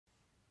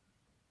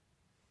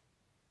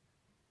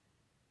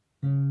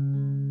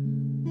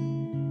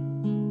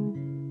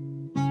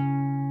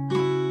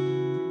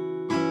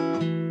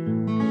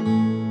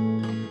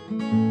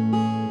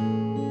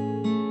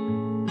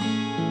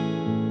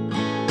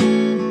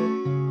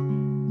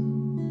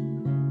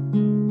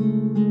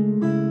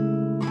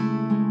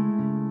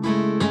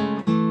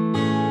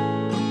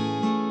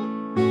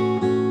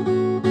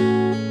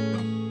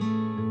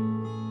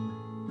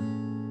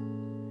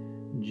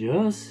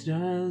just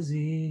as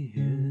he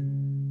hit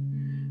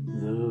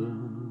the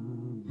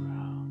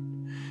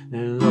ground.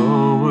 They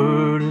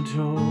lowered a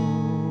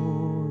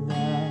toe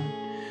that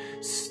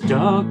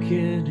stuck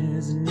in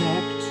his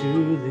neck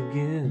to the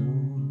gill.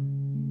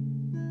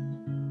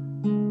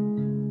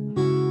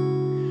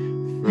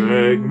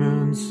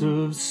 Fragments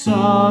of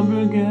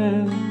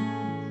suffragette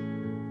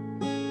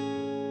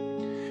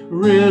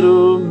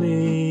riddle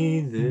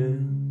me this.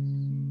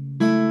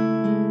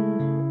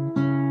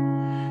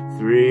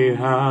 3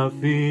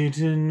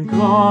 half-eaten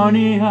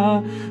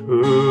cornea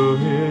who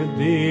hit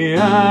the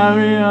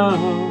area,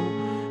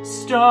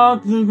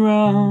 stalk the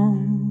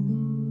ground,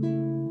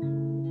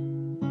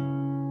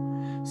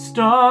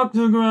 stalk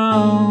the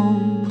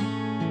ground.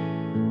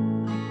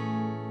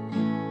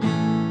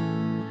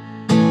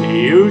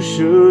 You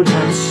should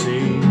have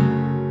seen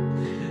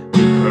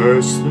the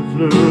curse that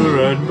flew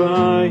right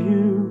by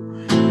you,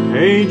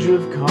 page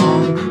of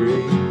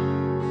concrete.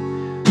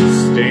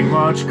 Stained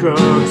watch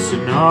cooks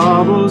and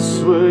hobbles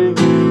sway,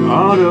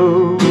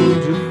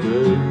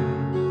 auto-defay,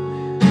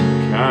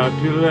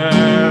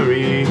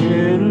 capillary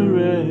in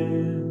array.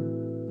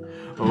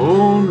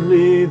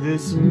 Only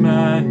this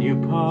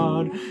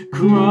manupod,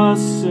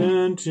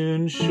 crescent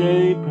in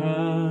shape,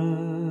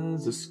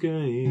 has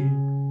escaped.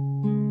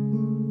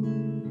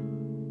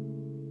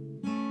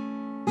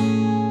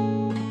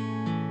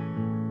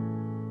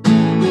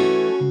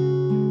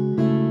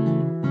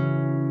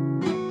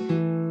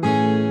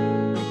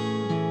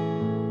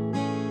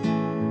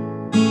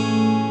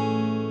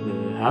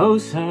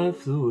 House half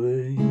the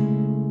way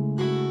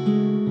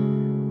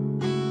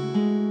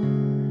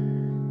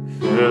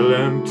fell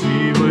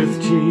empty with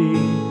tea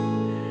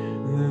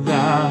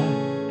that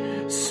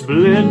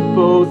split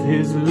both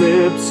his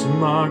lips,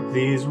 marked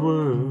these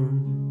words.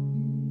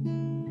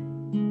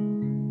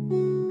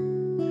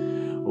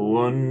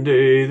 One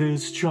day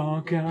this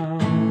chalk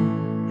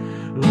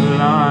outline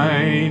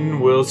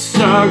will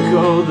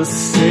circle the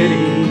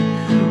city.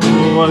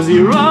 Was he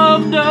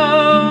robbed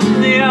of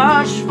the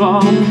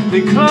asphalt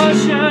that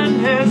cushioned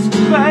his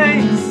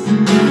face?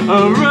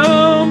 A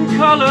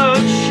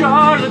room-colored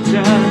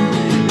charlatan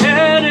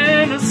hid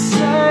in a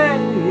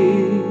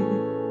safe.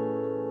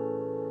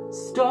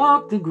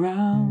 Stalk the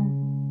ground,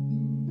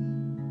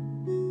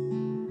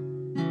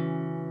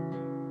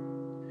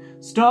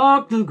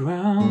 stalk the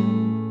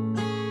ground.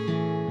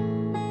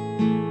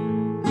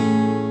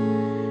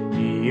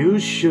 You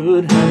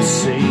should have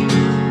seen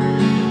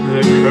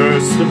the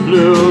curse that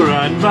blew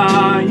right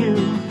by you,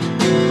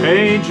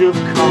 page of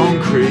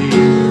concrete.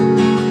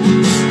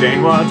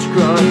 Stained watch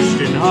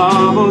crushed in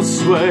hobble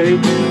sway,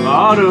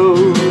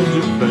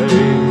 auto-defay,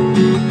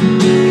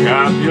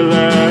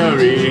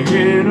 capillary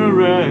in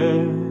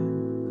array.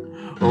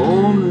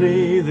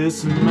 Only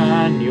this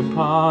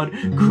manupod,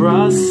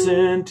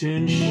 crescent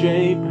in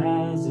shape,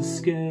 has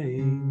escaped.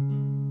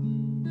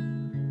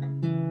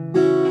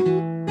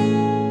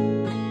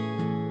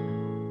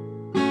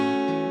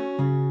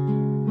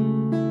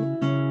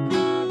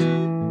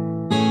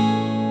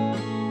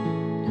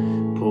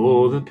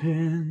 Pull the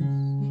pins,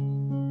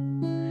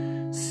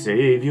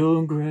 save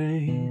your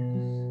grace.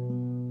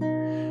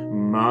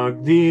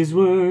 Mark these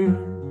words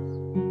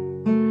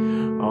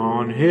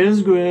on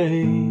his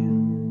grave.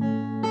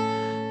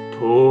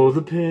 Pull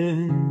the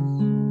pins,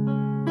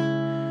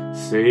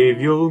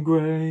 save your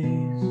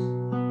grace.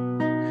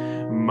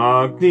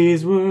 Mark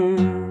these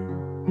words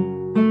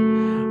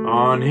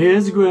on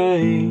his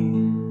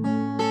grave.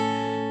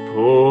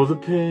 Pull the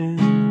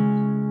pins,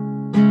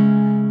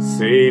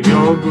 save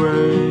your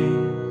grace.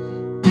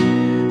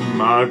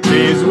 Mark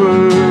these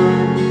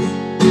words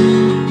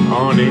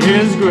on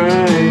his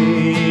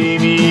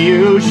grave.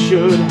 You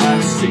should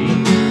have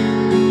seen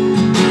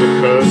the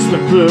curse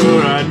that flew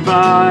right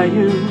by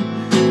you,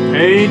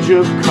 page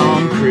of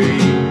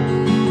concrete.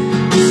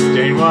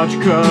 Stained watch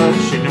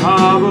crush and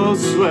hobble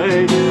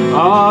sway,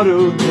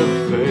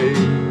 auto-defay,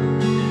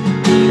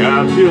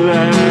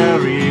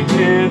 capillary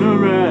in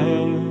array.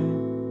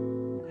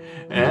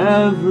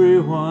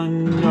 Everyone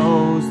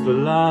knows the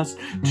last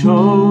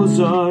toes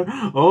are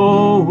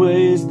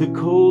always the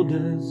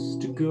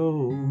coldest to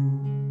go.